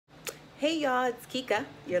Hey y'all, it's Kika,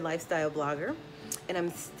 your lifestyle blogger, and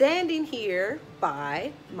I'm standing here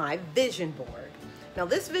by my vision board. Now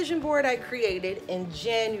this vision board I created in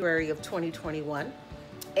January of 2021,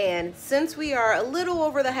 and since we are a little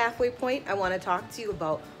over the halfway point, I want to talk to you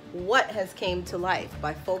about what has came to life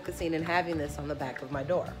by focusing and having this on the back of my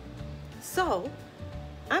door. So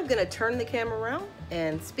I'm gonna turn the camera around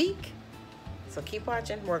and speak. So keep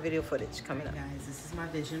watching, more video footage coming up. Guys, this is my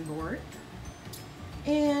vision board.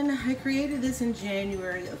 And I created this in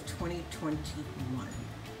January of 2021.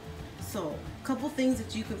 So a couple things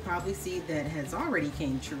that you could probably see that has already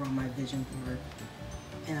came true on my vision board.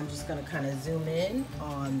 And I'm just gonna kind of zoom in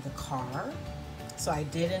on the car. So I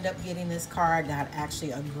did end up getting this car. I got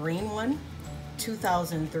actually a green one,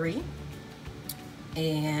 2003,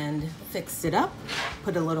 and fixed it up,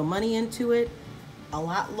 put a little money into it. A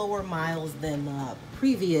lot lower miles than the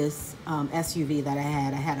previous SUV that I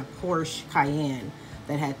had. I had a Porsche Cayenne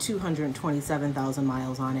that had 227,000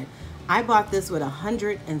 miles on it. I bought this with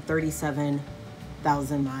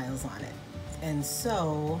 137,000 miles on it. And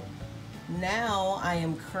so now I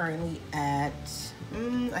am currently at,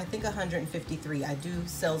 I think 153. I do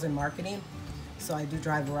sales and marketing, so I do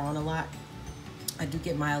drive around a lot. I do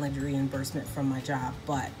get mileage reimbursement from my job,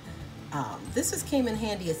 but this just came in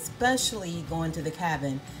handy, especially going to the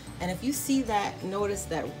cabin. And if you see that, notice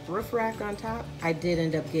that roof rack on top, I did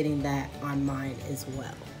end up getting that on mine as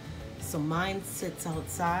well. So mine sits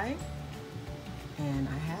outside and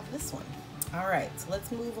I have this one. All right, so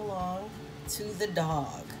let's move along to the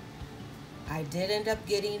dog. I did end up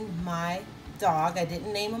getting my dog. I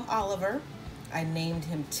didn't name him Oliver. I named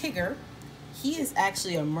him Tigger. He is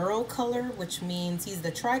actually a Merle color, which means he's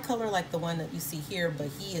the tricolor like the one that you see here, but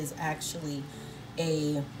he is actually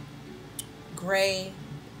a gray,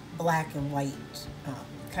 black and white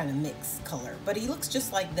kind of mixed color, but he looks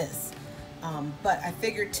just like this. But I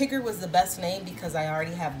figured Tigger was the best name because I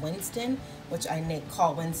already have Winston, which I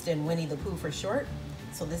call Winston Winnie the Pooh for short.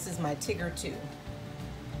 So this is my Tigger too.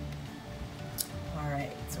 All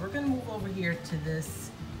right, so we're gonna move over here to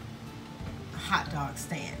this hot dog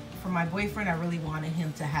stand. For my boyfriend, I really wanted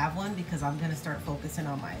him to have one because I'm gonna start focusing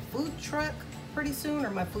on my food truck pretty soon,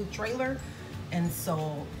 or my food trailer. And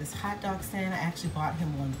so this hot dog stand, I actually bought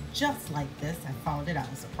him one just like this. I found it, I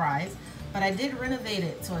was surprised. But I did renovate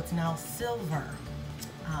it, so it's now silver.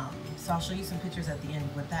 So I'll show you some pictures at the end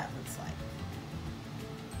of what that looks like.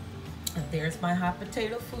 And there's my hot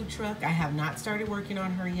potato food truck. I have not started working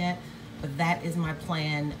on her yet, but that is my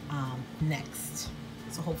plan next.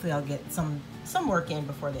 So hopefully I'll get some work in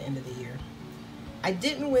before the end of the year. I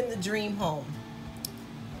didn't win the dream home.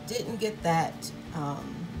 Didn't get that.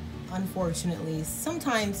 Unfortunately,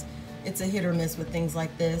 sometimes it's a hit or miss with things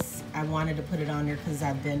like this. I wanted to put it on there because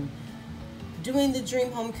I've been doing the dream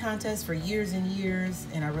home contest for years and years,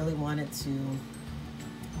 and I really wanted to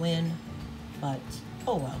win, but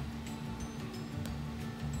oh well.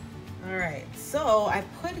 All right, so I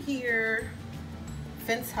put here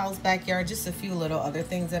fence house, backyard, just a few little other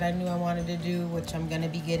things that I knew I wanted to do, which I'm gonna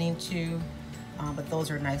be getting to, but those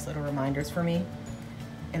are nice little reminders for me.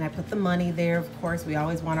 And I put the money there. Of course, we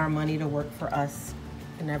always want our money to work for us.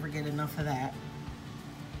 Can never get enough of that.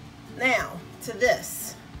 Now, to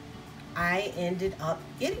this. I ended up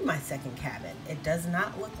getting my second cabin. It does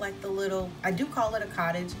not look like the little, I do call it a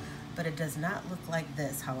cottage, but it does not look like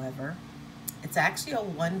this, however. It's actually a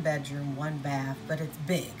 1-bedroom, 1-bath, but it's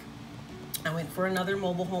big. I went for another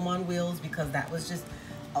mobile home on wheels because that was just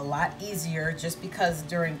a lot easier, just because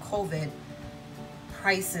during COVID,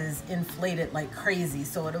 prices inflated like crazy,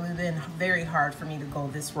 so it would have been very hard for me to go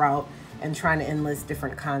this route and trying to enlist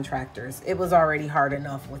different contractors. It was already hard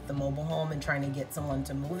enough with the mobile home and trying to get someone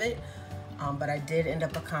to move it, but I did end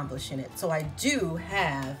up accomplishing it. So I do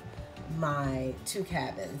have my 2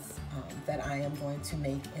 cabins that I am going to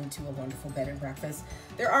make into a wonderful bed and breakfast.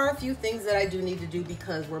 There are a few things that I do need to do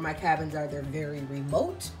because where my cabins are, they're very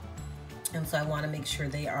remote, and so I want to make sure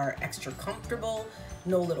they are extra comfortable.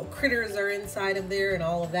 No little critters are inside of there and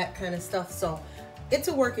all of that kind of stuff. So it's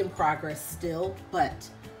a work in progress still, but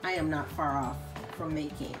I am not far off from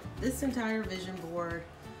making this entire vision board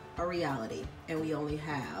a reality. And we only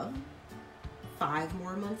have 5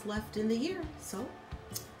 more months left in the year. So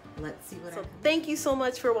let's see what happens. Thank you so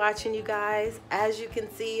much for watching, you guys. As you can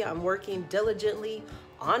see, I'm working diligently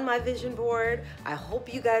on my vision board. I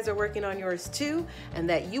hope you guys are working on yours too, and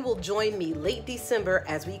that you will join me late December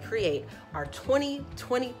as we create our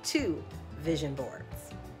 2022 vision boards.